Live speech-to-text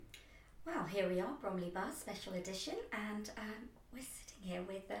Well, here we are, Bromley Buzz Special Edition, and we're sitting here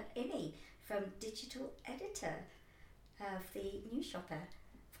with Immy from Digital Editor of the News Shopper.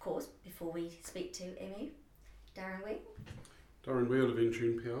 Of course, before we speak to Immy, Darren Wing. Darren Wheel of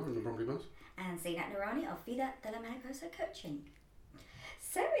Intune PR and the Bromley Buzz. And Zinat Noorani of Vida de la Mariposa Coaching.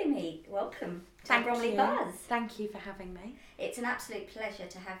 So, Immy, welcome to Bromley Buzz. Thank you for having me. It's an absolute pleasure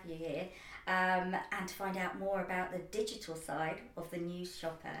to have you here and to find out more about the digital side of the News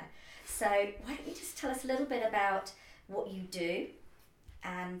Shopper. So why don't you just tell us a little bit about what you do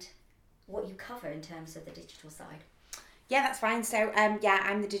and what you cover in terms of the digital side? Yeah, that's fine. So,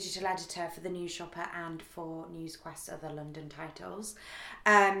 I'm the digital editor for the News Shopper and for NewsQuest's other London titles.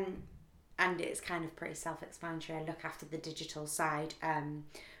 And it's kind of pretty self-explanatory. I look after the digital side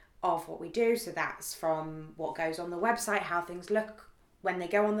of what we do. So that's from what goes on the website, how things look when they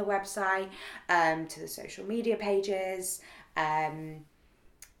go on the website, to the social media pages,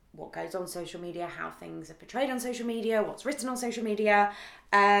 what goes on social media, how things are portrayed on social media, what's written on social media,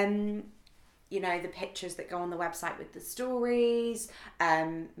 the pictures that go on the website with the stories,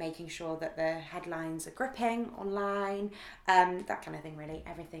 making sure that the headlines are gripping online, that kind of thing really,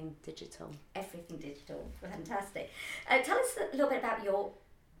 everything digital. Everything digital, fantastic. Tell us a little bit about your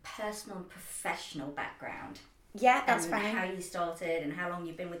personal and professional background. Yeah, that's fine. How you started and how long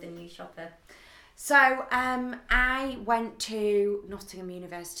you've been with the News Shopper. So I went to Nottingham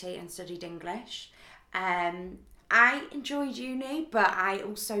University and studied English. I enjoyed uni, but I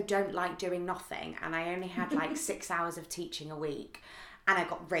also don't like doing nothing. And I only had like 6 hours of teaching a week, and I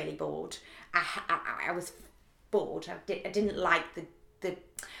got really bored. I was bored. I didn't like the.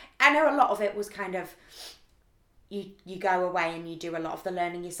 I know a lot of it was kind of you go away and you do a lot of the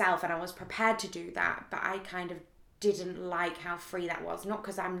learning yourself, and I was prepared to do that, but I kind of didn't like how free that was. Not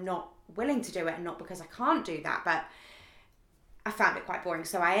because I'm not willing to do it and not because I can't do that, but I found it quite boring.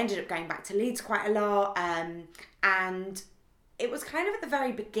 So I ended up going back to Leeds quite a lot, and it was kind of at the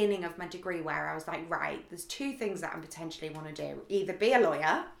very beginning of my degree where I was like, right, there's two things that I potentially want to do: either be a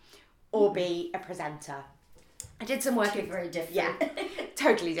lawyer or be a presenter. I did some work. Very different. Yeah,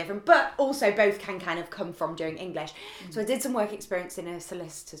 totally different, but also both can kind of come from doing English. So I did some work experience in a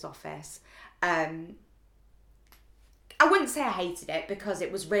solicitor's office. I wouldn't say I hated it because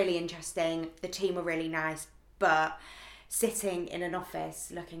it was really interesting. The team were really nice, but sitting in an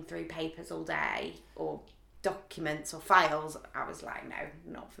office looking through papers all day or documents or files, I was like, no,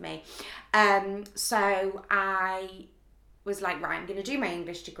 not for me. So I was like, right, I'm going to do my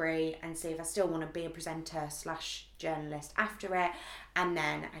English degree and see if I still want to be a presenter / journalist after it, and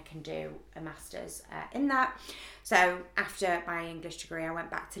then I can do a master's in that. So after my English degree, I went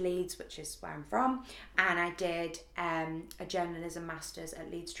back to Leeds, which is where I'm from, and I did a journalism master's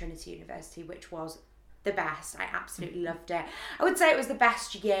at Leeds Trinity University, which was the best. I absolutely loved it. I would say it was the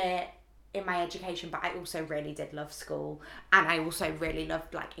best year in my education, but I also really did love school, and I also really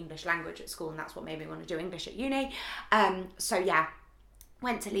loved like English language at school, and that's what made me want to do English at uni. So yeah,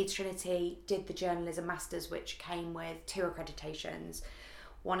 went to Leeds Trinity, did the journalism masters, which came with 2 accreditations.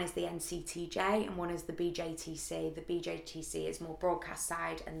 One is the NCTJ and one is the BJTC. The BJTC is more broadcast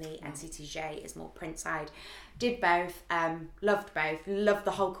side and the NCTJ is more print side. Did both, loved both, loved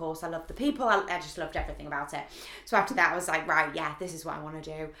the whole course. I loved the people, I just loved everything about it. So after that I was like, right, yeah, this is what I want to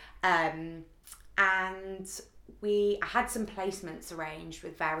do. And I had some placements arranged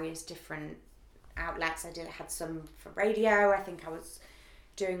with various different outlets. I had some for radio. I think I was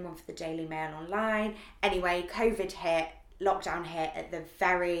doing one for the Daily Mail online. Anyway, COVID hit. Lockdown hit at the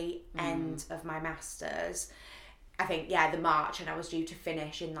very end of my masters. I think, the March, and I was due to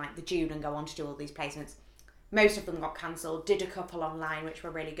finish in like the June and go on to do all these placements. Most of them got cancelled. Did a couple online, which were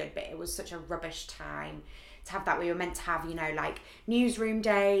really good, but it was such a rubbish time to have that. We were meant to have, like newsroom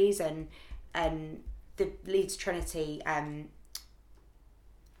days, and the Leeds Trinity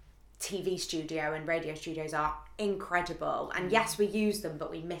TV studio and radio studios are incredible, and yes, we used them,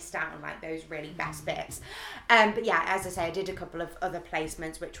 but we missed out on like those really best bits. But yeah, as I say, I did a couple of other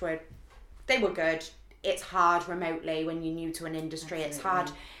placements which were good. It's hard remotely when you're new to an industry. Absolutely. It's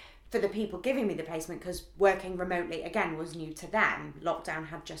hard for the people giving me the placement because working remotely again was new to them. Lockdown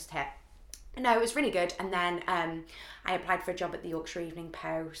had just hit. No, it was really good. And then I applied for a job at the Yorkshire Evening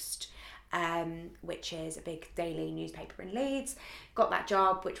Post, which is a big daily newspaper in Leeds. Got that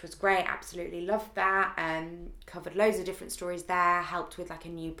job, which was great. Absolutely loved that. Covered loads of different stories there. Helped with like a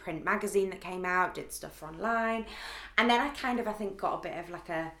new print magazine that came out. Did stuff online. And then I think got a bit of like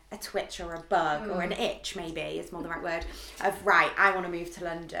a twitch or a bug or an itch, maybe is more the right word, of right, I want to move to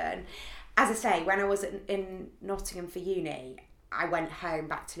London. As I say, when I was in Nottingham for uni, I went home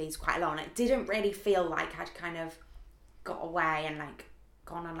back to Leeds quite a lot, and it didn't really feel like I'd kind of got away and like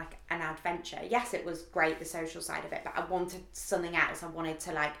gone on like an adventure. Yes, it was great, the social side of it, but I wanted something else. I wanted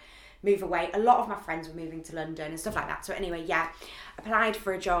to like move away. A lot of my friends were moving to London and stuff like that. So anyway, yeah, applied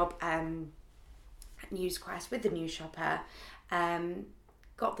for a job at NewsQuest with the News Shopper.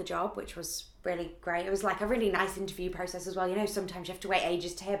 Got the job, which was really great. It was like a really nice interview process as well. You know, sometimes you have to wait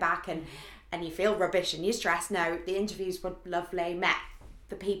ages to hear back and you feel rubbish and you're stressed. No, the interviews were lovely. Met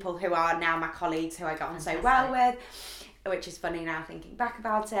the people who are now my colleagues who I got on so well with, which is funny now thinking back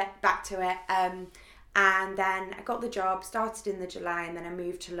to it. And then I got the job, started in the July, and then I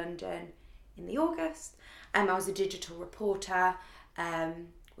moved to London in the August. I was a digital reporter,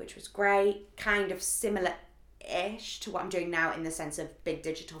 which was great, kind of similar-ish to what I'm doing now in the sense of big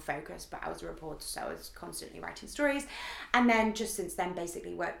digital focus, but I was a reporter, so I was constantly writing stories. And then just since then,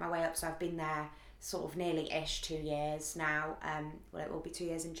 basically worked my way up, so I've been there sort of nearly-ish 2 years now. Well, it will be 2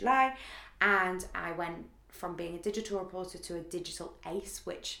 years in July. And I went from being a digital reporter to a digital ace,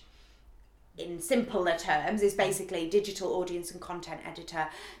 which in simpler terms is basically digital audience and content editor.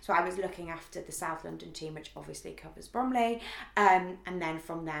 So I was looking after the South London team, which obviously covers Bromley, and then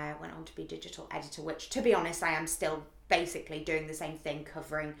from there went on to be digital editor, which to be honest I am still basically doing the same thing,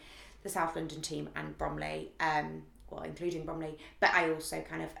 covering the South London team and Bromley, well including Bromley, but I also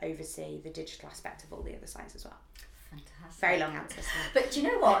kind of oversee the digital aspect of all the other sites as well. Fantastic. Very long answer. But do you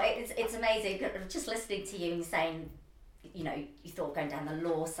know what? It's amazing. Just listening to you and saying, you know, you thought going down the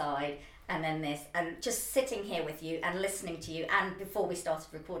law side and then this, and just sitting here with you and listening to you, and before we started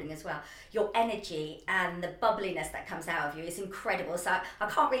recording as well, your energy and the bubbliness that comes out of you is incredible. So I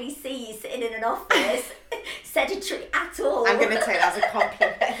can't really see you sitting in an office sedentary at all. I'm going to take that as a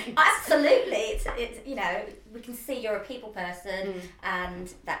compliment. Absolutely. It's you know, we can see you're a people person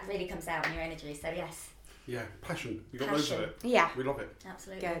and that really comes out in your energy. So yes. Yeah, passion. You got loads of it. Yeah. We love it.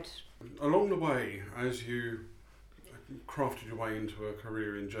 Absolutely. Good. Along the way, as you crafted your way into a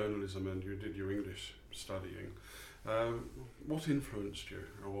career in journalism and you did your English studying, what influenced you,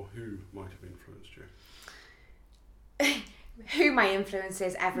 or who might have influenced you? Who my influence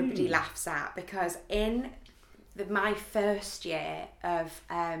is, everybody laughs at, because in my first year of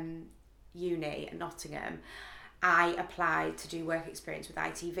uni at Nottingham, I applied to do work experience with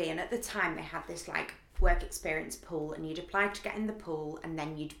ITV, and at the time they had this like work experience pool, and you'd apply to get in the pool and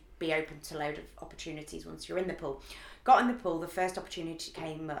then you'd be open to a load of opportunities once you're in the pool. Got in the pool, the first opportunity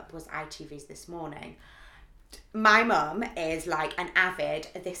came up was ITV's This Morning. My mum is like an avid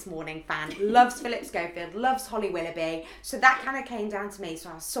This Morning fan, loves Philip Schofield, loves Holly Willoughby, so that kind of came down to me.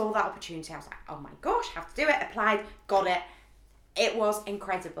 So I saw that opportunity, I was like, oh my gosh, have to do it, applied, got it. It was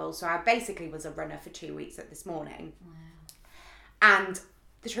incredible. So I basically was a runner for 2 weeks at This Morning. Wow. And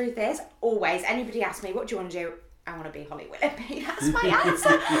the truth is, always, anybody asks me, what do you want to do? I want to be Holly Willoughby. That's my answer.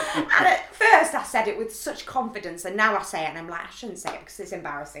 And at first I said it with such confidence, and now I say it and I'm like, I shouldn't say it because it's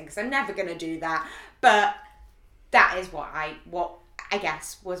embarrassing, because I'm never going to do that. But that is what I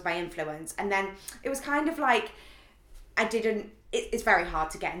guess was my influence. And then it was kind of like, it's very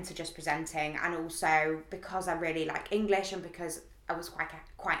hard to get into just presenting, and also because I really like English and because I was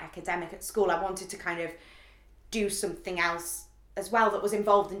quite academic at school, I wanted to kind of do something else as well that was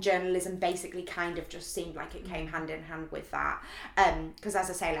involved in journalism. Basically kind of just seemed like it came hand in hand with that, because as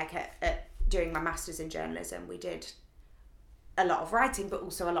I say, like at doing my masters in journalism, we did a lot of writing but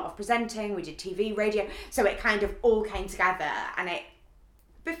also a lot of presenting, we did TV, radio, so it kind of all came together. And I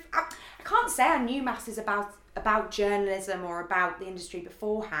can't say I knew masses about journalism or about the industry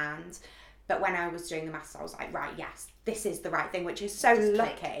beforehand, but when I was doing the masters I was like, right, yes, this is the right thing, which is so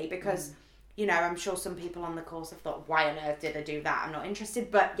lucky because you know, I'm sure some people on the course have thought, why on earth did I do that? I'm not interested.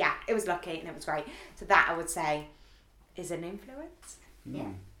 But yeah, it was lucky and it was great. So that, I would say, is an influence. Yeah.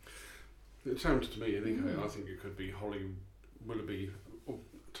 It sounds to me, anyway, I think it could be Holly Willoughby. Oh,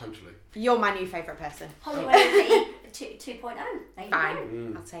 totally. You're my new favourite person. Holly Willoughby 2.0. There you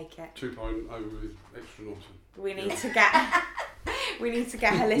Fine, I'll take it. 2.0 with extra naughty. We need to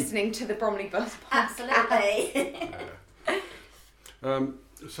get her listening to the Bromley Bus podcast. Absolutely.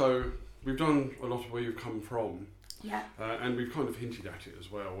 So we've done a lot of where you've come from, yeah, and we've kind of hinted at it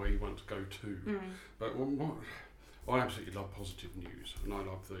as well, where you want to go to. But I absolutely love positive news, and I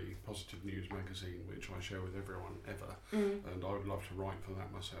love the Positive News magazine, which I share with everyone ever, and I would love to write for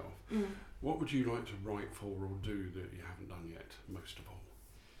that myself. What would you like to write for or do that you haven't done yet, most of all?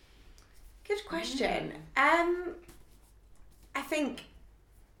 Good question. I think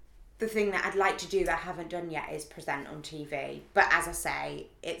the thing that I'd like to do that I haven't done yet is present on TV. But as I say,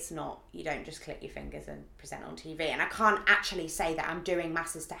 it's not, you don't just click your fingers and present on TV. And I can't actually say that I'm doing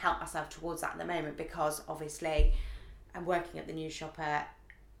masses to help myself towards that at the moment, because obviously I'm working at the News Shopper.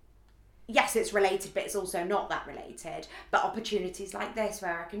 yes, it's related, but it's also not that related. But opportunities like this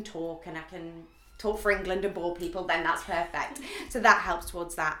where I can talk and I can talk for England and bore people, then that's perfect. So that helps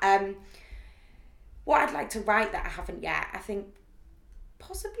towards that. What I'd like to write that I haven't yet, I think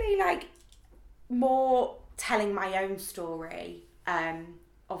possibly like more telling my own story.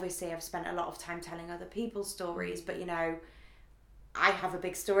 Obviously I've spent a lot of time telling other people's stories, but you know, I have a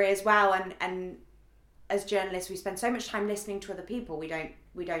big story as well, and as journalists we spend so much time listening to other people, we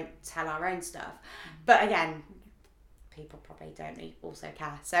don't tell our own stuff. But again, people probably don't also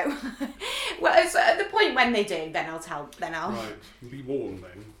care, so well, so at the point when they do, then I'll right, be warned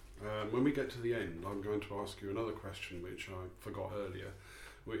then. When we get to the end, I'm going to ask you another question which I forgot earlier,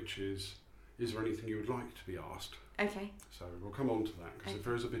 which is there anything you would like to be asked? Okay. So we'll come on to that, because if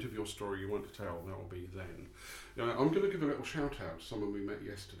there is a bit of your story you want to tell, that will be then. I'm going to give a little shout out to someone we met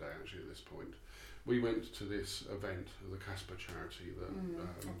yesterday, actually, at this point. We went to this event, the Casper charity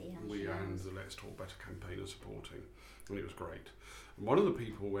that we and the Let's Talk Better campaign are supporting, and it was great. And one of the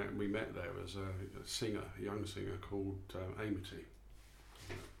people we met there was a young singer called Immy.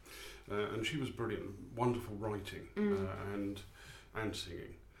 And she was brilliant, wonderful writing and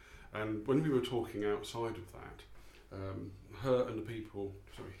singing. And when we were talking outside of that, him and the people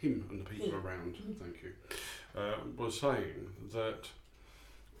around, thank you, was saying that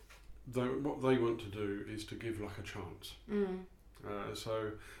what they want to do is to give luck a chance.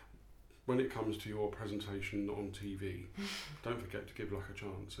 So when it comes to your presentation on TV, don't forget to give luck a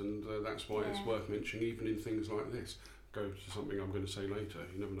chance. And that's why it's worth mentioning, even in things like this. Go to something I'm going to say later.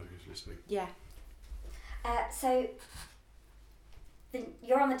 You never know who's listening. Yeah. So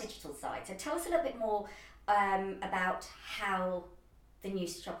you're on the digital side. So tell us a little bit more about how the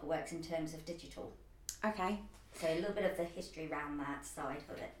news shopper works in terms of digital. Okay. So a little bit of the history around that side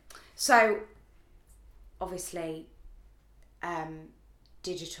of it. So obviously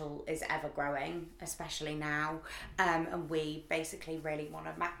digital is ever growing, especially now, and we basically really want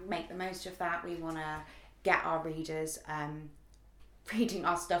to make the most of that. We want to get our readers reading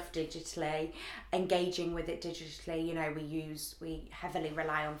our stuff digitally, engaging with it digitally. You know, we heavily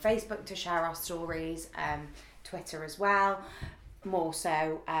rely on Facebook to share our stories, Twitter as well, more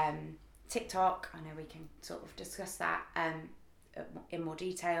so TikTok. I know we can sort of discuss that in more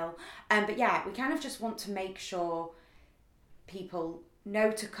detail, but yeah, we kind of just want to make sure people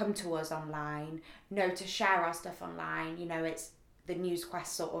know to come to us online, know to share our stuff online. You know, it's the News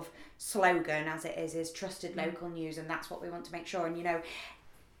Quest sort of slogan, as it is trusted local news, and that's what we want to make sure. And you know,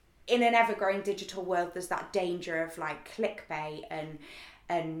 in an ever-growing digital world, there's that danger of like clickbait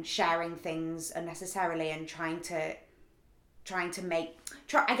and sharing things unnecessarily and trying to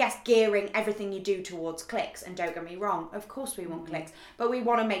gearing everything you do towards clicks. And don't get me wrong, of course we want clicks, but we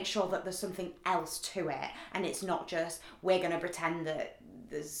want to make sure that there's something else to it, and it's not just we're going to pretend that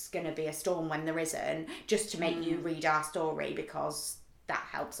there's going to be a storm when there isn't, just to make you read our story because that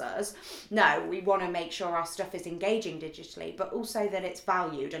helps us. No, we want to make sure our stuff is engaging digitally, but also that it's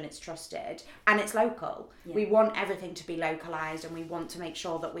valued and it's trusted and it's local. We want everything to be localised, and we want to make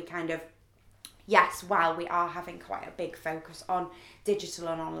sure that we kind of, yes, while we are having quite a big focus on digital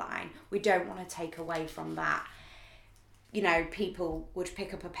and online, we don't want to take away from that. You know, people would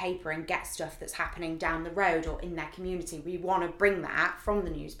pick up a paper and get stuff that's happening down the road or in their community. We want to bring that from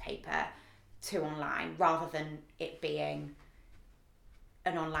the newspaper to online, rather than it being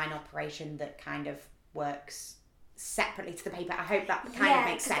an online operation that kind of works separately to the paper. I hope that kind of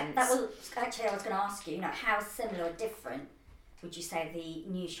makes sense. That was actually, I was going to ask you, how similar or different would you say the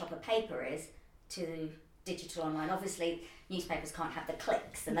news shopper paper is to digital online? Obviously newspapers can't have the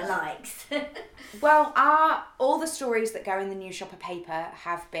clicks and the likes. Well, all the stories that go in the news shopper paper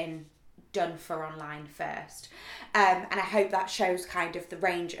have been done for online first, and I hope that shows kind of the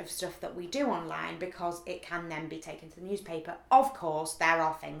range of stuff that we do online, because it can then be taken to the newspaper. Of course there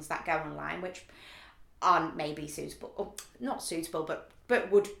are things that go online which aren't maybe suitable, or not suitable,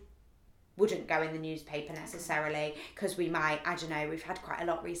 but wouldn't go in the newspaper necessarily, because we might, I don't know, we've had quite a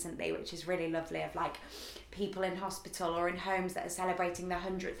lot recently, which is really lovely, of like people in hospital or in homes that are celebrating their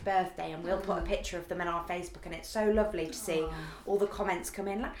 100th birthday, and we'll put a picture of them in our Facebook, and it's so lovely to see all the comments come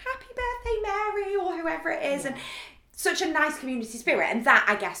in like happy birthday Mary or whoever it is, and such a nice community spirit. And that,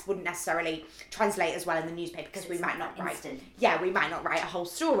 I guess, wouldn't necessarily translate as well in the newspaper, because we might not write a whole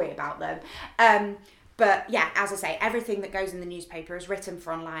story about them. But yeah, as I say, everything that goes in the newspaper is written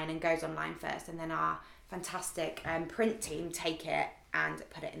for online and goes online first, and then our fantastic print team take it and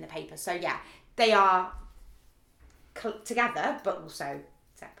put it in the paper. So yeah, they are together but also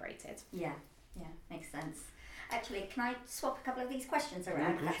separated. Yeah, makes sense. Actually, can I swap a couple of these questions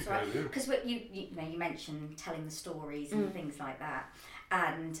around? Yeah, that's right. Because you mentioned telling the stories and things like that,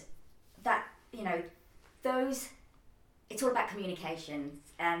 and that, those, it's all about communication,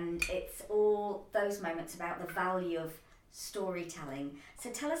 and it's all those moments about the value of storytelling. So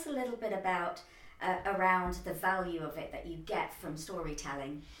tell us a little bit about around the value of it that you get from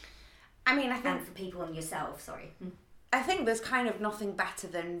storytelling. I mean, I think... And for people and yourself, sorry. I think there's kind of nothing better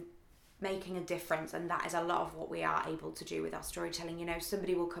than making a difference, and that is a lot of what we are able to do with our storytelling.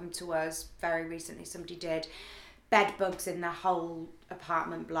 Somebody will come to us, very recently somebody did, bed bugs in their whole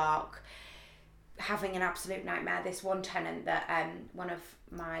apartment block, having an absolute nightmare. This one tenant that one of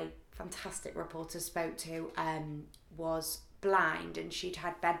my fantastic reporters spoke to was blind, and she'd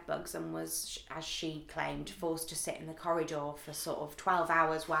had bed bugs and was, as she claimed, forced to sit in the corridor for sort of 12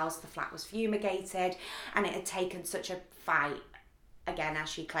 hours whilst the flat was fumigated, and it had taken such a fight, again as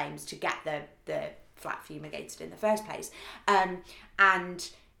she claims, to get the flat fumigated in the first place. And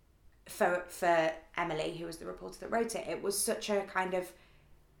for Emily, who was the reporter that wrote it, it was such a kind of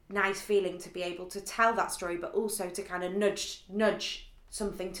nice feeling to be able to tell that story, but also to kind of nudge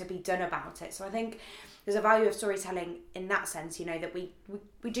something to be done about it. So I think there's a value of storytelling in that sense, that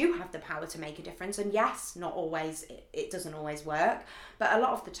we do have the power to make a difference. And yes, not always, it doesn't always work, but a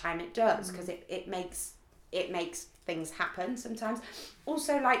lot of the time it does, because it makes things happen sometimes.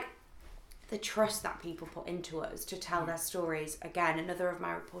 Also, like, the trust that people put into us to tell their stories. Again, another of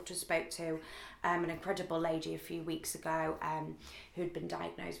my reporters spoke to an incredible lady a few weeks ago who'd been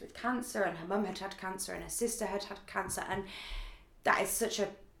diagnosed with cancer, and her mum had had cancer and her sister had had cancer, and that is such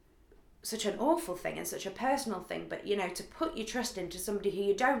an awful thing and such a personal thing. But to put your trust into somebody who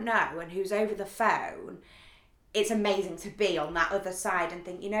you don't know and who's over the phone, it's amazing to be on that other side and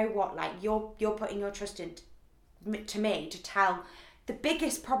think, like, you're putting your trust in to me to tell the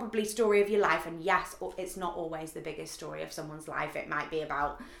biggest probably story of your life. And yes, it's not always the biggest story of someone's life. It might be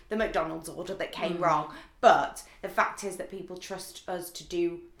about the McDonald's order that came wrong, but the fact is that people trust us to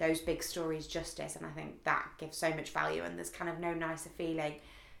do those big stories justice, and I think that gives so much value. And there's kind of no nicer feeling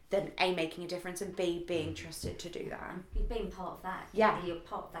than A, making a difference, and B, being trusted to do that. You've been part of that. Yeah. You're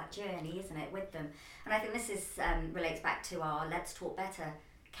part of that journey, isn't it, with them? And I think this is relates back to our Let's Talk Better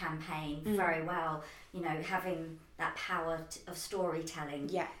campaign very well. Having that power of storytelling,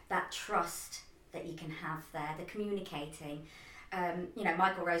 that trust that you can have there, the communicating.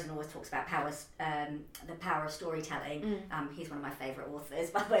 Michael Rosen always talks about the power of storytelling. He's one of my favourite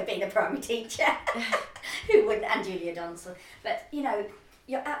authors, by the way, being a primary teacher, and Julia Donsel. But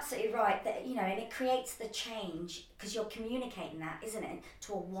you're absolutely right that and it creates the change because you're communicating that, isn't it,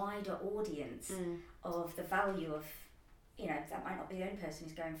 to a wider audience of the value of. That might not be the only person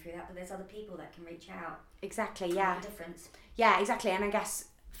who's going through that, but there's other people that can reach out. Exactly, yeah. Make a difference. Yeah, exactly. And I guess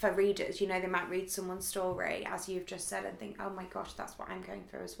for readers, they might read someone's story, as you've just said, and think, oh my gosh, that's what I'm going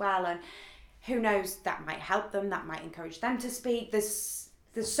through as well. And who knows, that might help them, that might encourage them to speak. There's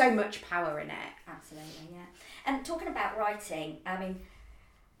so much power in it. Absolutely, yeah. And talking about writing, I mean,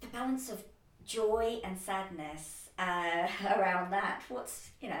 the balance of joy and sadness around that,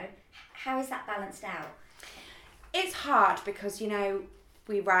 how is that balanced out? It's hard because,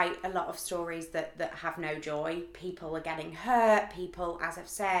 we write a lot of stories that have no joy. People are getting hurt, people, as I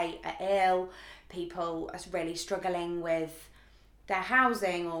say, are ill, people are really struggling with their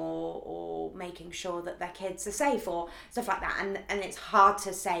housing or making sure that their kids are safe or stuff like that. And it's hard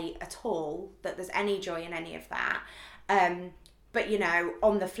to say at all that there's any joy in any of that. But,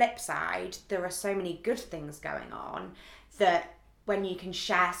 on the flip side, there are so many good things going on that when you can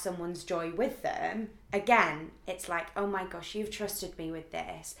share someone's joy with them, again, it's like, oh my gosh, you've trusted me with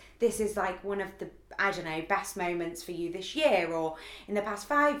this. This is like one of the, best moments for you this year or in the past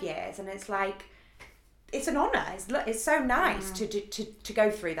 5 years. And it's like, it's an honour. It's so nice to go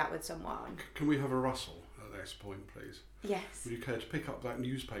through that with someone. Can we have a rustle at this point, please? Yes. Would you care to pick up that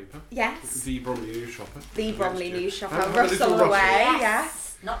newspaper? Yes. The Bromley News Shopper. The Bromley News Shopper. Have a Rustle little away, rustle.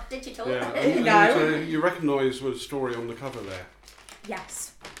 yes. Not digital. Yeah. No. You recognise the story on the cover there.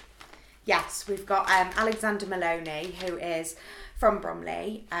 Yes, we've got Alexander Maloney, who is from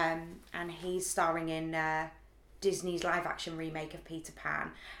Bromley, and he's starring in Disney's live-action remake of Peter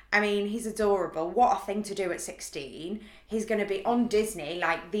Pan. I mean, he's adorable. What a thing to do at 16. He's going to be on Disney,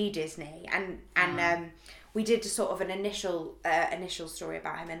 like the Disney, and we did sort of an initial story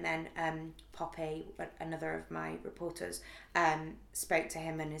about him, and then Poppy, another of my reporters, spoke to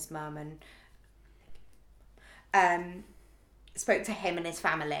him and his mum and spoke to him and his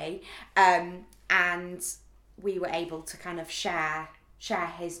family, and we were able to kind of share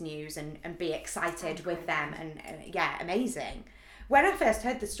his news and be excited with them, and amazing. When I first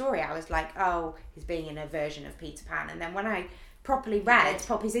heard the story, I was like, oh, he's being in a version of Peter Pan, and then when I properly read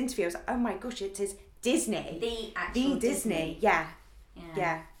Poppy's interview, I was like, oh my gosh, it is Disney. The actual Disney. Yeah.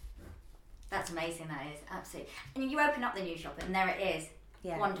 That's amazing, that is, absolutely. And you open up the news shop and there it is.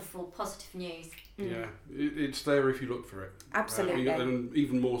 Yeah. Wonderful, positive news. Yeah, it's there if you look for it. Absolutely. And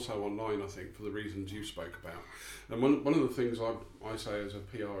even more so online, I think, for the reasons you spoke about. And one of the things I say as a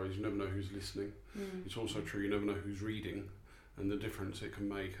PR is you never know who's listening. It's also true you never know who's reading and the difference it can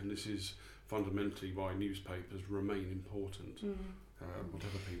make. And this is fundamentally why newspapers remain important,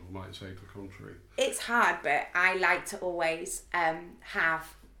 whatever people might say to the contrary. It's hard, but I like to always have,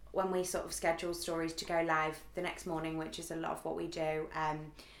 when we sort of schedule stories to go live the next morning, which is a lot of what we do,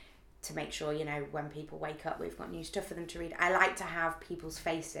 to make sure, you know, when people wake up, we've got new stuff for them to read. I like to have people's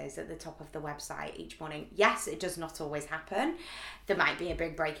faces at the top of the website each morning. Yes, it does not always happen. There might be a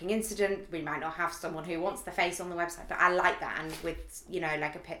big breaking incident. We might not have someone who wants the face on the website, but I like that. And with, you know,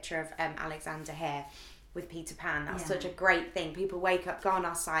 like a picture of Alexander here with Peter Pan, that's such a great thing. People wake up, go on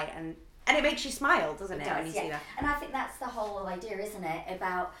our site, and it makes you smile, doesn't it when you see that? And I think that's the whole idea, isn't it?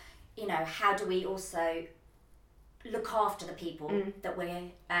 About, you know, how do we also look after the people that we're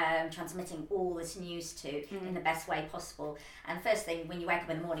transmitting all this news to in the best way possible. And first thing, when you wake up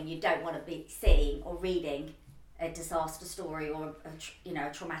in the morning, you don't want to be seeing or reading a disaster story or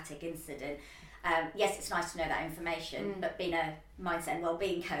a traumatic incident. Yes, it's nice to know that information, but being a mindset and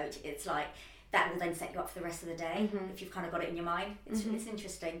wellbeing coach, it's like that will then set you up for the rest of the day if you've kind of got it in your mind. It's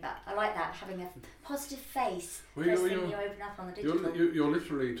interesting, but I like that, having a positive face first thing you open up on the digital. You're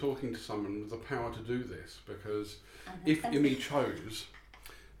literally talking to someone with the power to do this, because if Immy chose,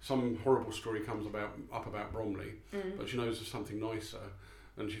 some horrible story comes up about Bromley, but she knows there's something nicer,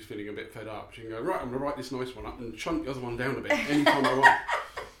 and she's feeling a bit fed up, she can go, right, I'm going to write this nice one up and chunk the other one down a bit anytime I want.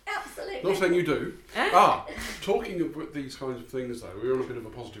 Absolutely. Not saying you do. Talking of these kinds of things though, we're on a bit of a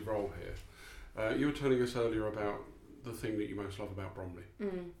positive roll here. You were telling us earlier about the thing that you most love about Bromley.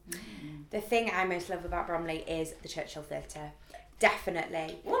 The thing I most love about Bromley is the Churchill Theatre.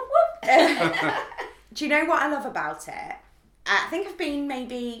 Definitely. Whoop, whoop. Do you know what I love about it? I think I've been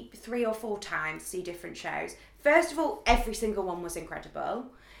maybe 3 or 4 times to see different shows. First of all, every single one was incredible.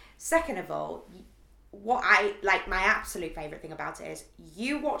 Second of all, what I like, my absolute favourite thing about it is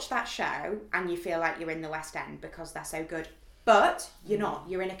you watch that show and you feel like you're in the West End because they're so good. But you're not.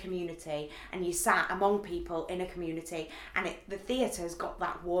 You're in a community and you sat among people in a community, and the theatre's got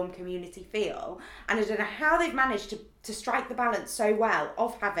that warm community feel. And I don't know how they've managed to strike the balance so well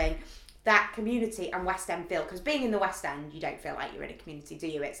of having that community and West End feel. Because being in the West End, you don't feel like you're in a community, do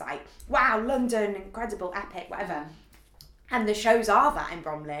you? It's like, wow, London, incredible, epic, whatever. And the shows are that in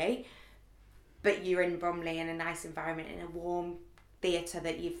Bromley, but you're in Bromley in a nice environment, in a warm theatre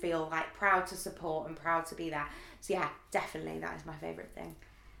that you feel like proud to support and proud to be there. So yeah, definitely that is my favourite thing.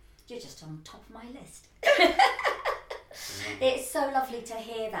 You're just on top of my list. It's so lovely to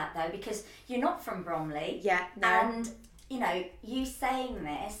hear that though, because you're not from Bromley. Yeah, no. And you know, you saying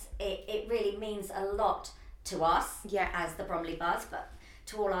this, it really means a lot to us as the Bromley Buzz, but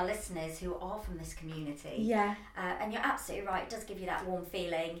to all our listeners who are from this community. Yeah. And you're absolutely right, it does give you that warm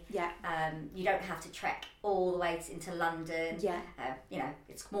feeling. Yeah. You don't have to trek all the way into London. Yeah. You know,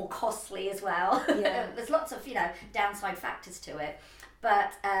 it's more costly as well. Yeah. There's lots of, you know, downside factors to it.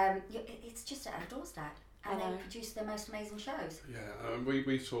 But it's just at our doorstep. And they produce the most amazing shows. Yeah,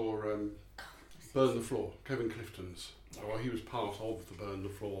 we saw Burn the Floor, Kevin Clifton's. Well, he was part of the Burn the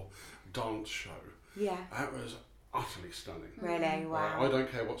Floor dance show. Yeah. That was utterly stunning. Really? Wow. I don't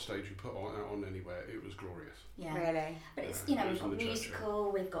care what stage you put on anywhere, it was glorious. Yeah. Really? But it's, you know, we've got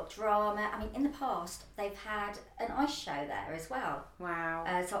musical, we've got drama. I mean, in the past, they've had an ice show there as well. Wow.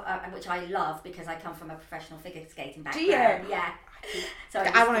 Which I love because I come from a professional figure skating background. Do you? Yeah. So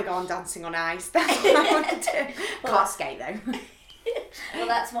I want to go on Dancing on Ice. That's what I want to do. Can't skate though. Well,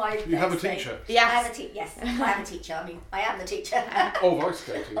 that's my. You have a teacher. Yes. Yes, I have a teacher. I mean, I am the teacher. Of ice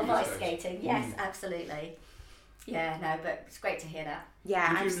skating. Of ice skating, yes, absolutely. Yeah, no, but it's great to hear that.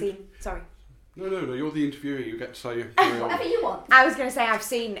 Yeah, I've seen. Sorry. No, you're the interviewee. You get to say whatever you want. I was going to say I've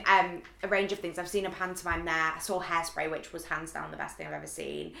seen a range of things. I've seen a pantomime there. I saw Hairspray, which was hands down the best thing I've ever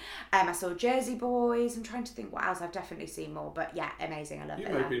seen. I saw Jersey Boys. I'm trying to think what else. I've definitely seen more, but yeah, amazing. I love it.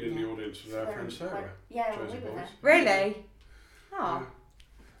 You may have been in the audience with our friend Sarah. Yeah, Jersey we were there. Really? Oh.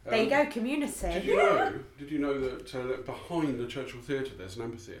 Yeah. There you go, community. Did you know that behind the Churchill Theatre there's an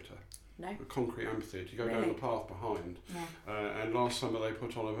amphitheatre? No. A concrete amphitheatre. You go down the path behind. Yeah. And last summer they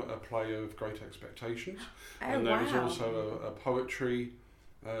put on a play of Great Expectations. Oh, and there was also a poetry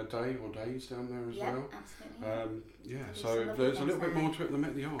day or days down there as well. Absolutely. So there's a little bit more to it than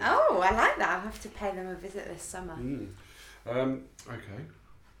Met the Arts. Oh, I like that. I'll have to pay them a visit this summer. Okay.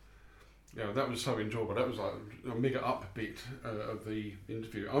 Yeah, that was so enjoyable. That was like a mega upbeat of the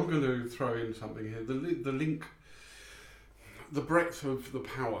interview. I'm going to throw in something here. The link the breadth of the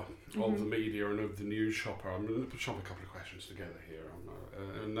power of the media and of the news shopper. I'm going to shove a couple of questions together here,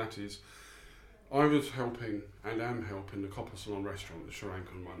 and that is, I was helping and am helping the Copper Salon restaurant, the Sri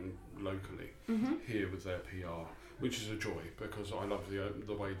Lankan one, locally, here with their PR, which is a joy because I love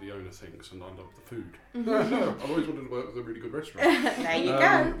the way the owner thinks and I love the food. I've always wanted to work with a really good restaurant. There you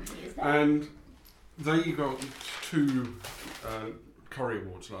go. And they got 2 Curry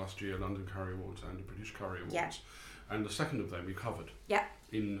Awards last year, London Curry Awards and the British Curry Awards. Yeah. And the second of them we covered. Yeah.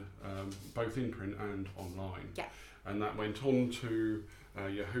 In both in print and online. Yeah. And that went on to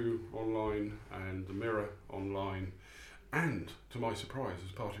Yahoo online and the Mirror online, and to my surprise,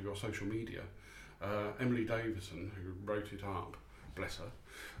 as part of your social media, Emily Davison, who wrote it up, bless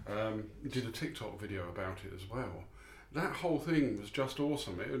her, did a TikTok video about it as well. That whole thing was just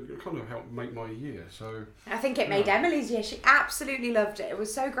awesome. It kind of helped make my year. So I think it made Emily's year. She absolutely loved it. It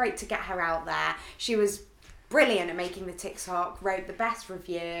was so great to get her out there. She was brilliant at making the TikTok, wrote the best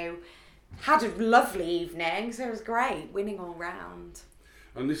review, had a lovely evening, so it was great, winning all round.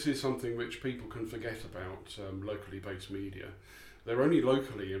 And this is something which people can forget about locally based media. They're only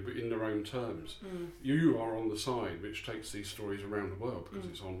locally in their own terms. You are on the side which takes these stories around the world because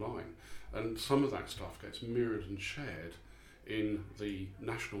it's online. And some of that stuff gets mirrored and shared in the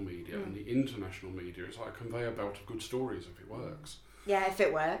national media and the international media. It's like a conveyor belt of good stories if it works. Yeah, if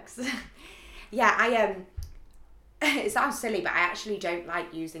it works. Yeah, it sounds silly, but I actually don't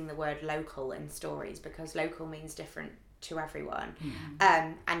like using the word local in stories because local means different to everyone.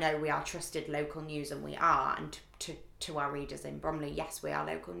 I know we are trusted local news, and we are, and to our readers in Bromley, yes, we are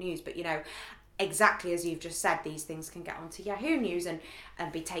local news, but exactly as you've just said, these things can get onto Yahoo News and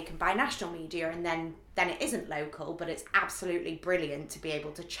be taken by national media, and then it isn't local, but it's absolutely brilliant to be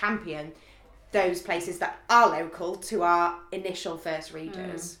able to champion those places that are local to our initial first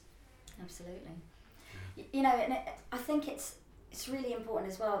readers. Absolutely. And I think it's really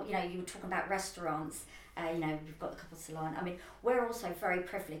important as well. You were talking about restaurants. We've got the Couple Salon. I mean, we're also very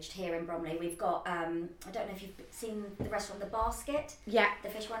privileged here in Bromley. We've got, I don't know if you've seen the restaurant The Basket. Yeah. The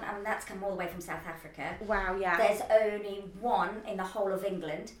fish one. I mean, that's come all the way from South Africa. Wow, yeah. There's only one in the whole of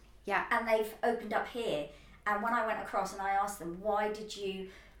England. Yeah. And they've opened up here. And when I went across and I asked them, why did you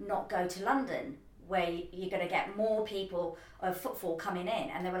not go to London, where you're going to get more people of footfall coming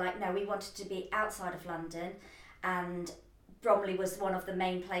in? And they were like, no, we wanted to be outside of London. And Bromley was one of the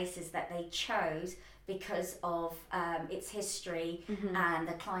main places that they chose because of its history and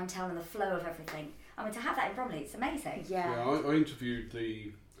the clientele and the flow of everything. I mean, to have that in Bromley, it's amazing. Yeah. I interviewed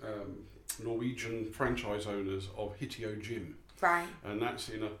the Norwegian franchise owners of Hitio Gym. Right. And that's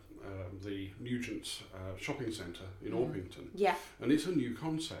in the Nugent's shopping centre in Orpington. Yeah. And it's a new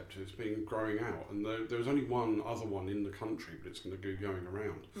concept. It's been growing out, and there's only one other one in the country, but it's going to be going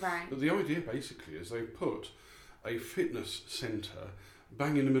around. Right. But the idea basically is they've put a fitness centre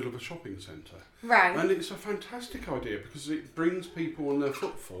bang in the middle of a shopping centre. Right. And it's a fantastic idea because it brings people on their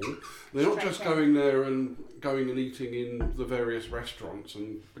footfall. They're not just going there and going and eating in the various restaurants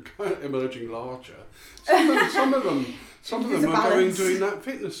and emerging larger. Some of them are going doing that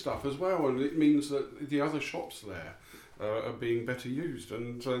fitness stuff as well, and it means that the other shops there are being better used,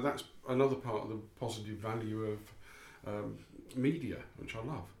 and so that's another part of the positive value of media, which I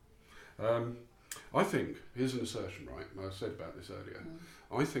love. I think, here's an assertion, right? I said about this earlier.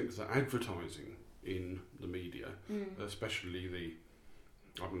 I think that advertising in the media, especially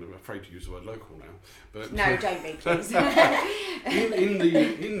I'm afraid to use the word local now, but no, don't be, please.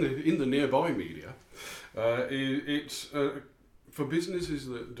 in the nearby media, it's for businesses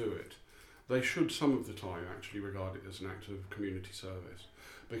that do it. They should some of the time actually regard it as an act of community service,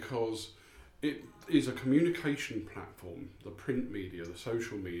 because it is a communication platform. The print media, the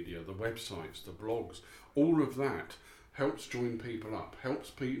social media, the websites, the blogs, all of that helps join people up,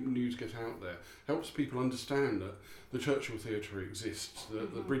 helps news get out there, helps people understand that the Churchill Theatre exists,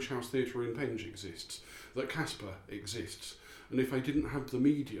 that the Bridge House Theatre in Penge exists, that Casper exists. And if they didn't have the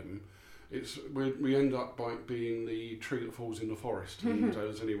medium, we end up by being the tree that falls in the forest and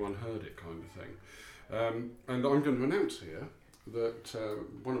has anyone heard it kind of thing. And I'm going to announce here that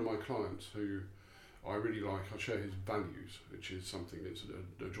one of my clients who I really like, I share his values, which is something that's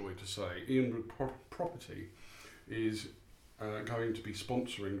a joy to say. Ian Property is going to be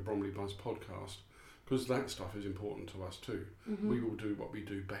sponsoring the Bromley Buzz podcast, because that stuff is important to us too. We will do what we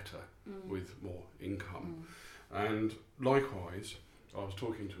do better with more income. And likewise, I was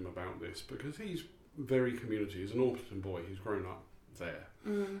talking to him about this because he's very community. He's an Orpington boy. He's grown up there.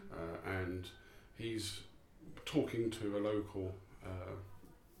 And he's talking to a local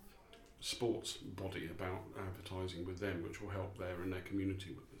sports body about advertising with them, which will help their community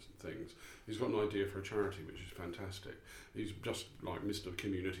with things. He's got an idea for a charity which is fantastic. He's just like Mr.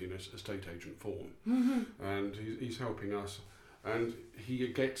 Community in estate agent form, and he's helping us, and he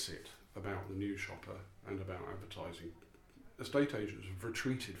gets it about the news shopper and about advertising. Estate agents have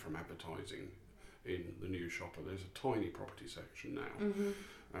retreated from advertising in the news shopper. There's a tiny property section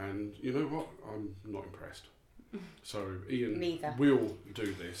now, and you know what? I'm not impressed. So Ian will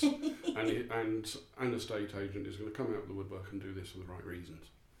do this, and an estate agent is going to come out of the woodwork and do this for the right reasons.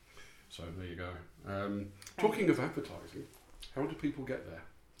 So there you go. Talking of advertising, how do people get there?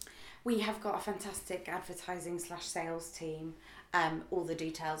 We have got a fantastic advertising/sales team. All the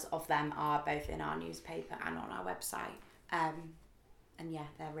details of them are both in our newspaper and on our website. And yeah,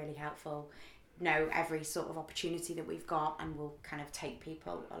 they're really helpful. Know every sort of opportunity that we've got, and we'll kind of take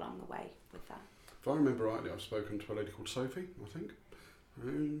people along the way with that. If I remember rightly, I've spoken to a lady called Sophie, I think,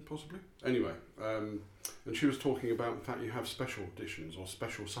 possibly. Anyway, and she was talking about the fact you have special editions or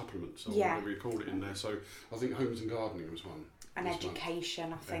special supplements or whatever you call it in there. So I think Homes and Gardening was one. And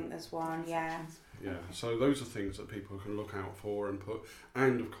education, I think there's one, yeah. Yeah, so those are things that people can look out for and put.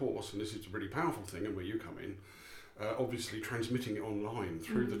 And of course, and this is a really powerful thing, and where you come in, obviously transmitting it online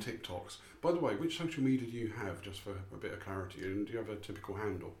through the TikToks. By the way, which social media do you have, just for a bit of clarity? And do you have a typical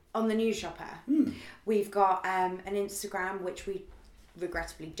handle? On the news shopper, we've got an Instagram, which we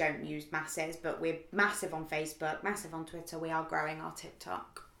regrettably don't use masses, but we're massive on Facebook, massive on Twitter. We are growing our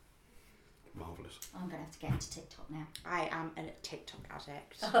TikTok. Marvellous. I'm going to have to get into TikTok now. I am a TikTok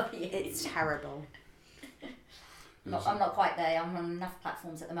addict. Oh, yeah. It's terrible. I'm not quite there. I'm on enough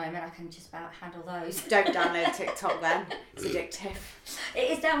platforms at the moment. I can just about handle those. Don't download TikTok then. It's addictive. It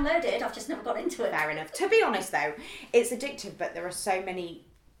is downloaded. I've just never got into it. Fair enough. To be honest though, it's addictive, but there are so many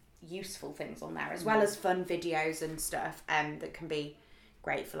useful things on there, as well as fun videos and stuff that can be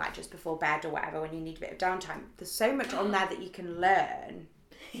great for like just before bed or whatever when you need a bit of downtime. There's so much on there that you can learn.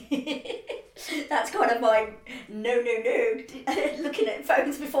 That's kind of my no looking at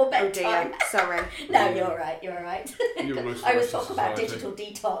phones before bedtime. Oh dear, sorry. No, you're all right. I always talk about digital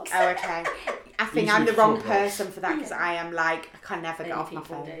detox. Oh, okay. I think I'm the wrong person for that, because I am like, I can never get off my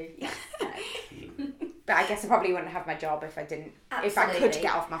phone. Yes. But I guess I probably wouldn't have my job if I didn't. Absolutely. If I could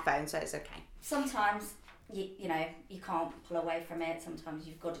get off my phone, so it's okay. Sometimes you know you can't pull away from it. Sometimes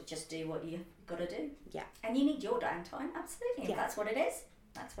you've got to just do what you've got to do. Yeah. And you need your downtime. Absolutely. If that's what it is.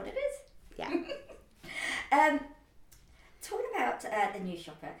 That's what it is. Yeah. Talking about the news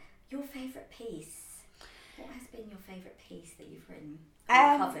shopper, your favourite piece. What has been your favourite piece that you've written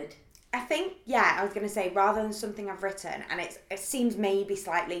or covered? I think, I was going to say, rather than something I've written, and it seems maybe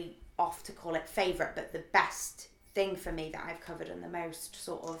slightly off to call it favourite, but the best thing for me that I've covered and the most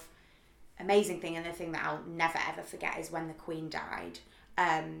sort of amazing thing, and the thing that I'll never ever forget, is when the Queen died.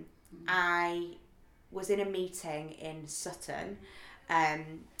 I was in a meeting in Sutton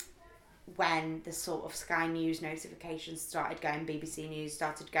when the sort of Sky News notifications started going, BBC News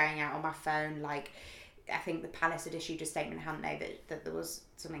started going out on my phone. Like, I think the Palace had issued a statement, hadn't they, that there was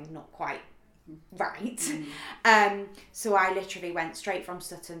something not quite right. So I literally went straight from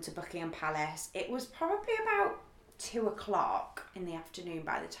Sutton to Buckingham Palace. It was probably about 2:00 in the afternoon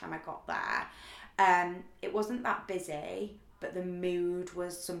by the time I got there. It wasn't that busy, but the mood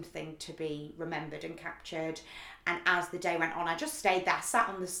was something to be remembered and captured. And as the day went on, I just stayed there, sat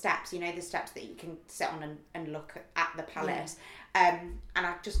on the steps, the steps that you can sit on and look at the palace. And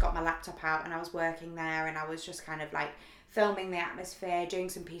I just got my laptop out and I was working there, and I was just kind of like filming the atmosphere, doing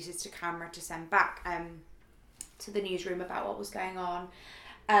some pieces to camera to send back to the newsroom about what was going on.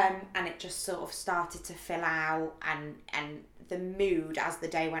 And it just sort of started to fill out, and the mood as the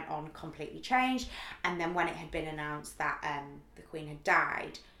day went on completely changed. And then when it had been announced that the Queen had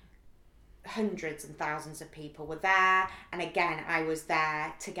died, hundreds and thousands of people were there, and again I was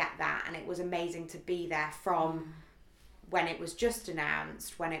there to get that, and it was amazing to be there from when it was just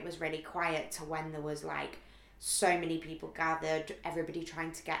announced, when it was really quiet, to when there was like so many people gathered, everybody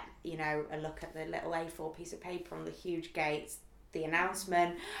trying to get a look at the little A4 piece of paper on the huge gates, the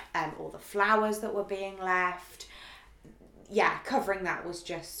announcement, all the flowers that were being left. Covering that was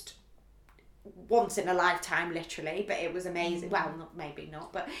just once in a lifetime, literally, but it was amazing. Well, maybe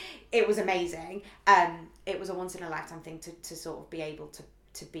not, but it was amazing. It was a once in a lifetime thing to sort of be able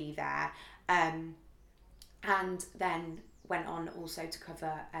to be there. And then went on also to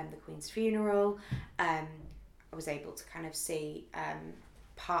cover the Queen's funeral. I was able to kind of see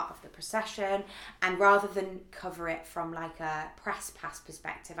part of the procession, and rather than cover it from like a press pass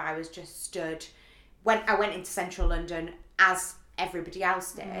perspective, I was just stood when I went into central London as everybody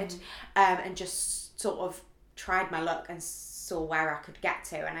else did, and just sort of tried my luck and saw where I could get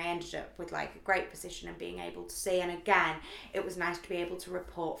to, and I ended up with like a great position and being able to see. And again, it was nice to be able to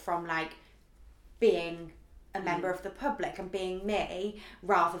report from like being a member of the public and being me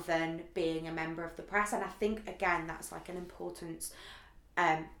rather than being a member of the press. And I think again that's like an importance,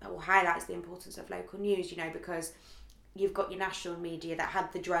 or highlights the importance of local news, you know, because you've got your national media that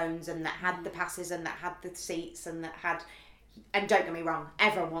had the drones and that had the passes and that had the seats and that had, and don't get me wrong,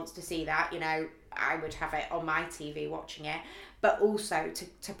 everyone wants to see that, you know, I would have it on my TV watching it, but also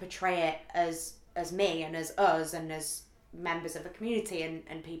to portray it as me and as us and as members of a community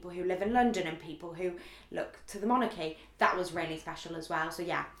and people who live in London and people who look to the monarchy, that was really special as well. So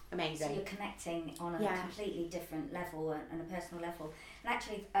yeah, amazing. So you're connecting on a completely different level and a personal level. And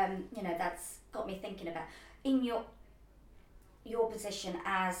actually, you know, that's got me thinking about, in your position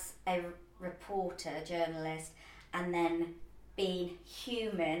as a reporter, journalist, and then being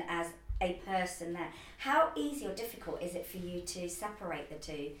human as a person there, how easy or difficult is it for you to separate the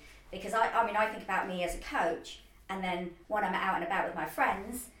two? Because I mean, I think about me as a coach, and then when I'm out and about with my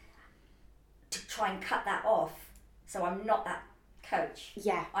friends, to try and cut that off, so I'm not that coach.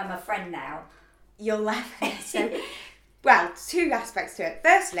 Yeah. I'm a friend now. You're laughing. So, well, two aspects to it.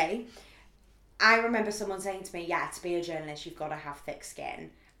 Firstly, I remember someone saying to me, yeah, to be a journalist, you've got to have thick skin.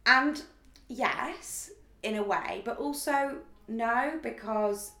 And yes, in a way, but also no,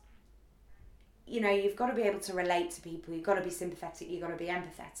 because, you know, you've got to be able to relate to people. You've got to be sympathetic. You've got to be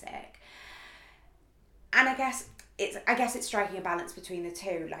empathetic. And I guess it's striking a balance between the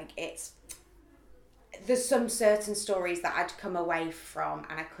two. Like, there's some certain stories that I'd come away from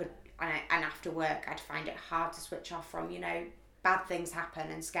and after work I'd find it hard to switch off from, you know, bad things happen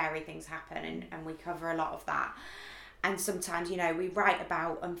and scary things happen and we cover a lot of that. And sometimes, you know, we write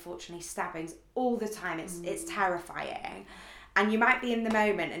about, unfortunately, stabbings all the time. It's terrifying. And you might be in the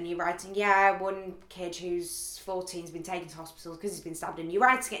moment and you're writing, yeah, one kid who's 14 has been taken to hospital because he's been stabbed, and you're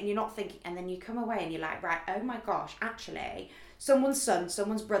writing it and you're not thinking, and then you come away and you're like, right, oh my gosh, actually, someone's son,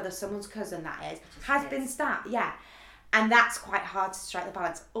 someone's brother, someone's cousin, that is, has been stabbed. Yeah. And that's quite hard to strike the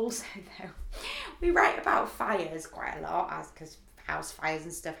balance. Also, though, we write about fires quite a lot, because house fires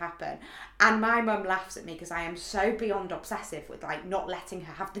and stuff happen, and my mum laughs at me because I am so beyond obsessive with like not letting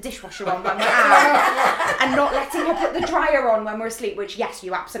her have the dishwasher on when we're out and not letting her put the dryer on when we're asleep, which yes,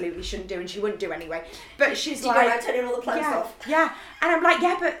 you absolutely shouldn't do, and she wouldn't do anyway. But she's like, I'm turning all the plugs off. Yeah, and I'm like,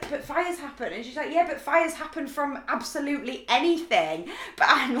 yeah, but fires happen, and she's like, yeah, but fires happen from absolutely anything. But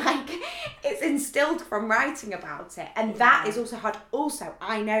I'm like, it's instilled from writing about it, and that is also hard. Also,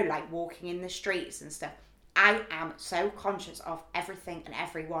 I know, like walking in the streets and stuff, I am so conscious of everything and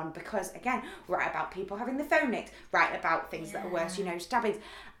everyone because, again, write about people having the phone nicked, write about things that are worse, you know, stabbings.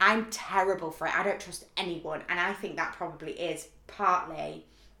 I'm terrible for it. I don't trust anyone. And I think that probably is partly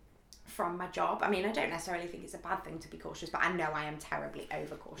from my job. I mean, I don't necessarily think it's a bad thing to be cautious, but I know I am terribly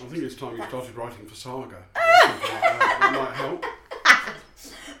overcautious. I think it's time you started writing for Saga. That might help.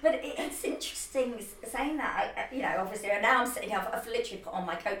 But it's interesting saying that. You know, obviously now I'm sitting here, I've literally put on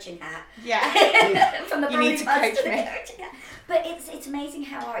my coaching hat. Yeah. From the you need to coach to the me. coaching hat. But it's amazing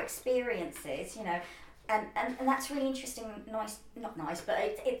how our experiences, you know, and that's really interesting. Not nice, but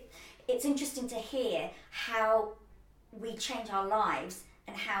it's interesting to hear how we change our lives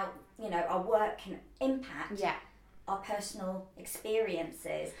and how, you know, our work can impact our personal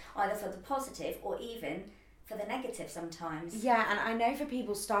experiences, either for the positive or even for the negative sometimes. Yeah, and I know for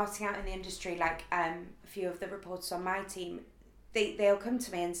people starting out in the industry, like a few of the reporters on my team, they'll come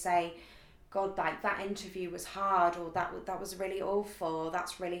to me and say, God, like that interview was hard, or that was really awful, or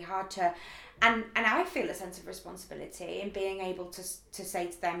that's really hard to, and I feel a sense of responsibility in being able to say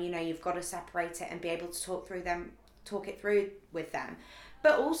to them, you know, you've got to separate it and be able to talk it through with them.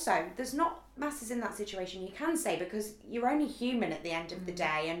 But also, there's not masses in that situation you can say, because you're only human at the end of the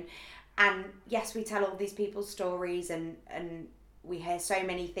day, and yes, we tell all these people's stories and we hear so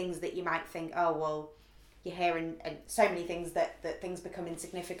many things that you might think, oh, well, you're hearing so many things that things become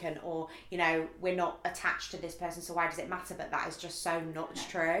insignificant, or, you know, we're not attached to this person, so why does it matter? But that is just so not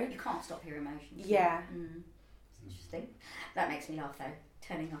true. You can't stop your emotions. Yeah. It's interesting. That makes me laugh, though.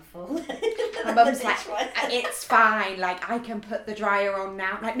 Turning off all. My mum's like, it's fine, like, I can put the dryer on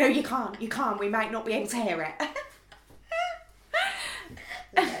now. Like, no, you can't, we might not be able to hear it.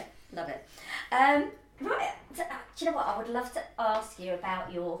 Love it. Right, do you know what? I would love to ask you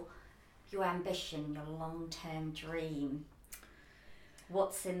about your ambition, your long-term dream.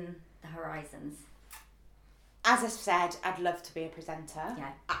 What's in the horizons? As I've said, I'd love to be a presenter.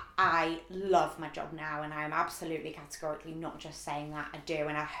 Yeah. I love my job now, and I am absolutely categorically not just saying that. I do,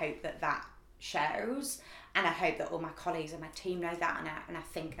 and I hope that shows, and I hope that all my colleagues and my team know that, and I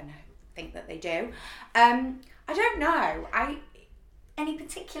think and think that they do. I don't know. Any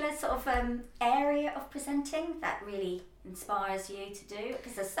particular sort of area of presenting that really inspires you to do?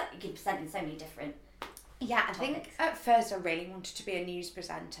 Because you can present in so many different Yeah, I topics. think at first I really wanted to be a news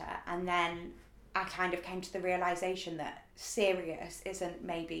presenter, and then I kind of came to the realisation that serious isn't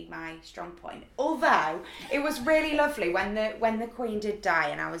maybe my strong point. Although it was really lovely when the Queen did die,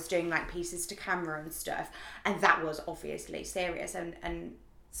 and I was doing like pieces to camera and stuff, and that was obviously serious, and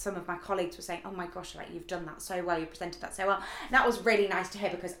some of my colleagues were saying, oh my gosh, like you've done that so well, you presented that so well. And that was really nice to hear,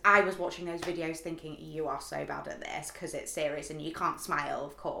 because I was watching those videos thinking, you are so bad at this because it's serious and you can't smile,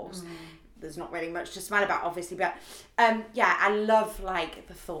 of course. There's not really much to smile about, obviously, but yeah, I love like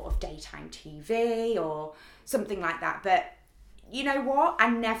the thought of daytime TV or something like that. But you know what? I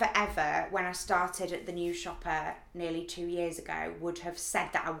never ever, when I started at the News Shopper nearly 2 years ago, would have said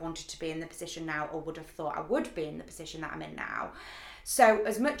that I wanted to be in the position now, or would have thought I would be in the position that I'm in now. So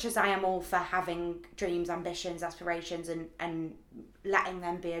as much as I am all for having dreams, ambitions, aspirations, and letting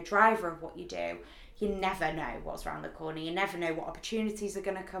them be a driver of what you do, you never know what's around the corner. You never know what opportunities are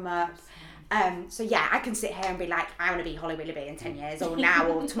going to come up. So yeah, I can sit here and be like, I want to be Holly Willoughby in 10 years, or now,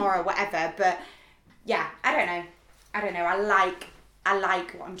 or tomorrow, whatever. But yeah, I don't know. I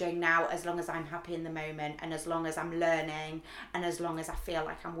like what I'm doing now, as long as I'm happy in the moment, and as long as I'm learning, and as long as I feel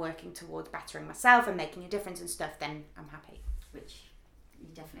like I'm working towards bettering myself and making a difference and stuff, then I'm happy. Which you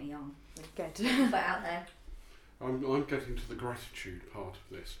definitely are. Good. Put out there. I'm getting to the gratitude part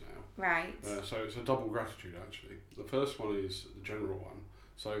of this now. Right. So it's a double gratitude, actually. The first one is the general one.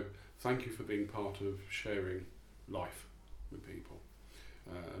 So thank you for being part of sharing life with people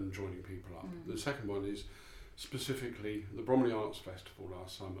and joining people up. The second one is specifically the Bromley Arts Festival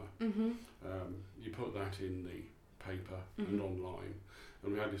last summer. You put that in the paper and online,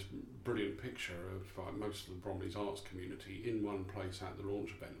 and we had this brilliant picture of most of the Bromley's arts community in one place at the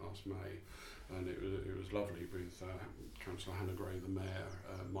launch event last May, and it was lovely with Councillor Hannah Gray, the Mayor,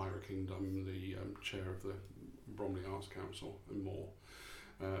 Myra Kingdom, the Chair of the Bromley Arts Council, and more.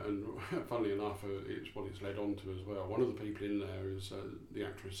 And funnily enough, it's what it's led on to as well. One of the people in there is the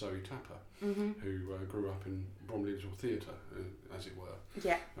actress Zoe Tapper, who grew up in Bromley Little Theatre, as it were.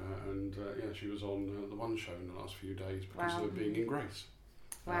 Yeah. And she was on the One Show in the last few days because of being in Grace.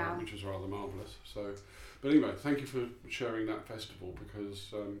 Wow. Which was rather marvellous. So, but anyway, thank you for sharing that festival,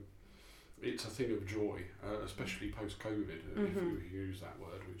 because it's a thing of joy, especially post-COVID, if you use that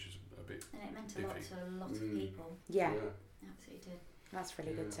word, which is a bit And it meant a lot iffy. to a lot of people. Yeah. Absolutely did. That's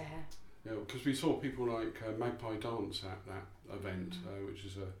really good to hear. Yeah, because we saw people like Magpie Dance at that event, which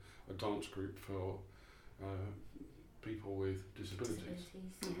is a dance group for people with disabilities.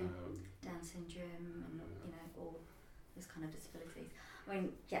 Down syndrome, and all those kind of disabilities. I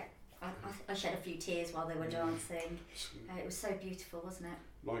mean, yeah, I shed a few tears while they were dancing. It was so beautiful, wasn't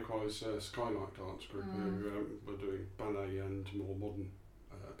it? Likewise, Skylight Dance Group, who were doing ballet and more modern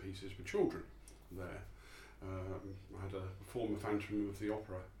pieces with children there. I had a former Phantom of the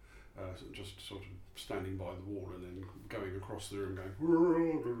Opera just sort of standing by the wall and then going across the room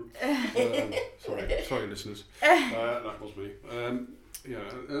going sorry listeners, that was me.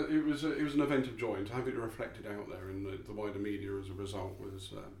 It was an event of joy, and to have it reflected out there in the wider media as a result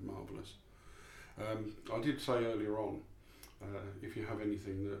was marvellous. I did say earlier on, if you have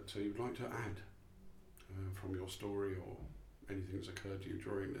anything that you'd like to add from your story or anything that's occurred to you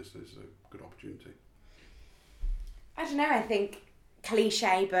during this, there's a good opportunity. I don't know, I think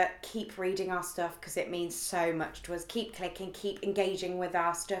cliche, but keep reading our stuff because it means so much to us. Keep clicking, keep engaging with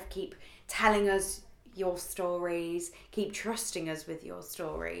our stuff, keep telling us your stories, keep trusting us with your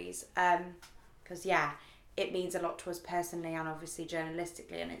stories. Because, it means a lot to us personally and obviously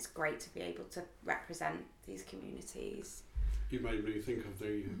journalistically, and it's great to be able to represent these communities. You made me think of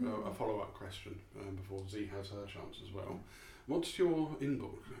a follow-up question before Z has her chance as well. What's your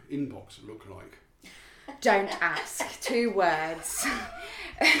inbox look like? Don't ask. 2 words.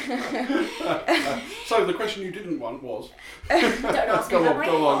 So the question you didn't want was... Don't ask me about my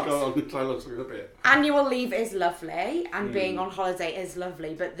inbox. Go on, tell us a bit. Annual leave is lovely, and being on holiday is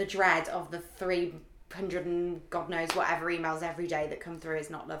lovely, but the dread of the 300 and God knows whatever emails every day that come through is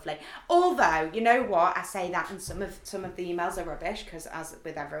not lovely. Although, you know what, I say that, and some of the emails are rubbish, because as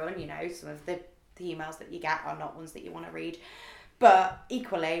with everyone, some of the emails that you get are not ones that you want to read. But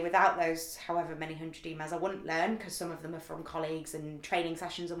equally, without those however many hundred emails, I wouldn't learn, because some of them are from colleagues and training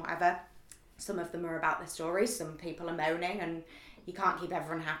sessions and whatever. Some of them are about their stories. Some people are moaning, and you can't keep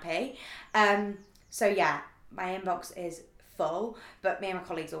everyone happy. So yeah, my inbox is full, but me and my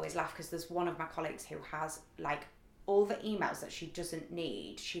colleagues always laugh, because there's one of my colleagues who has all the emails that she doesn't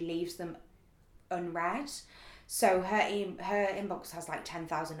need, she leaves them unread. So her inbox has like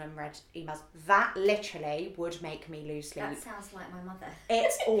 10,000 unread emails. That literally would make me lose sleep. That sounds like my mother.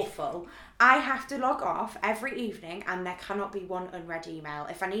 It's awful. I have to log off every evening and there cannot be one unread email.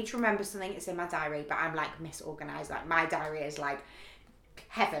 If I need to remember something, it's in my diary, but I'm like misorganised. Like my diary is like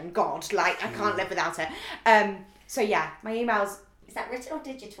heaven, God. Like I can't live without it. So yeah, my emails... Is that written or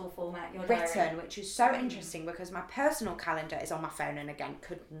digital format? Your written, diary? which is so interesting because my personal calendar is on my phone and again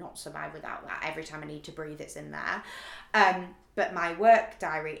could not survive without that. Every time I need to breathe, it's in there. But my work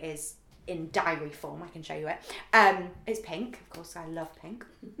diary is in diary form. I can show you it. It's pink, of course. I love pink,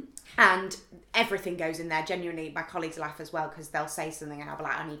 and everything goes in there. Genuinely, my colleagues laugh as well because they'll say something and I'll be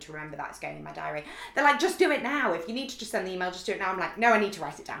like, I need to remember that it's going in my diary. They're like, just do it now. If you need to just send the email, just do it now. I'm like, no, I need to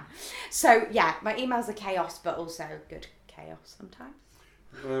write it down. So yeah, my emails are chaos, but also good chaos sometimes.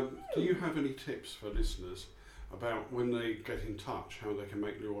 Do you have any tips for listeners about when they get in touch, how they can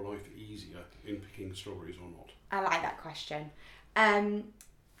make your life easier in picking stories or not? I like that question.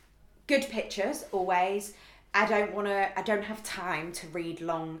 Good pictures always. I don't have time to read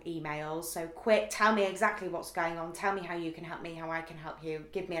long emails, so quick, tell me exactly what's going on, tell me how you can help me, how I can help you,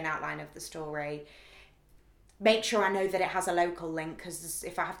 give me an outline of the story. Make sure I know that it has a local link, because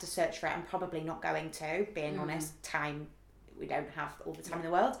if I have to search for it, I'm probably not going to, being honest. Time, we don't have all the time in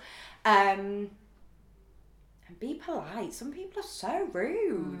the world. And be polite. Some people are so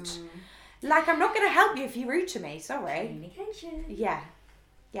rude. Like, I'm not going to help you if you're rude to me, sorry. Communication. Yeah,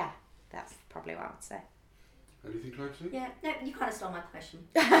 that's probably what I would say. Anything to add to it? Yeah, no, you kind of stole my question.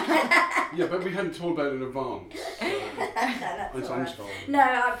 Yeah, but we hadn't talked about it in advance. So That's all right. stolen.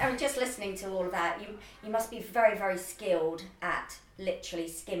 No, I'm just listening to all of that. You must be very, very skilled at literally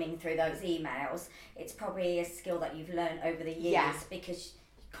skimming through those emails. It's probably a skill that you've learned over the years because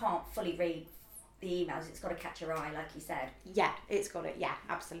you can't fully read the emails. It's got to catch your eye, like you said. Yeah, it's got it. Yeah,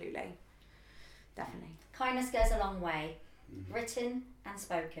 absolutely. Definitely. Kindness goes a long way, written and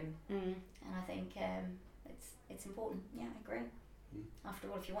spoken. And I think it's important. Yeah, I agree. After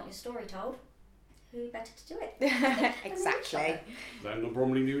all, if you want your story told, who better to do it? Exactly. Then the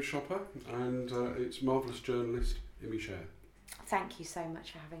Bromley News Shopper and its marvellous journalist, Immy. Thank you so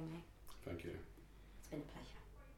much for having me. Thank you. It's been a pleasure.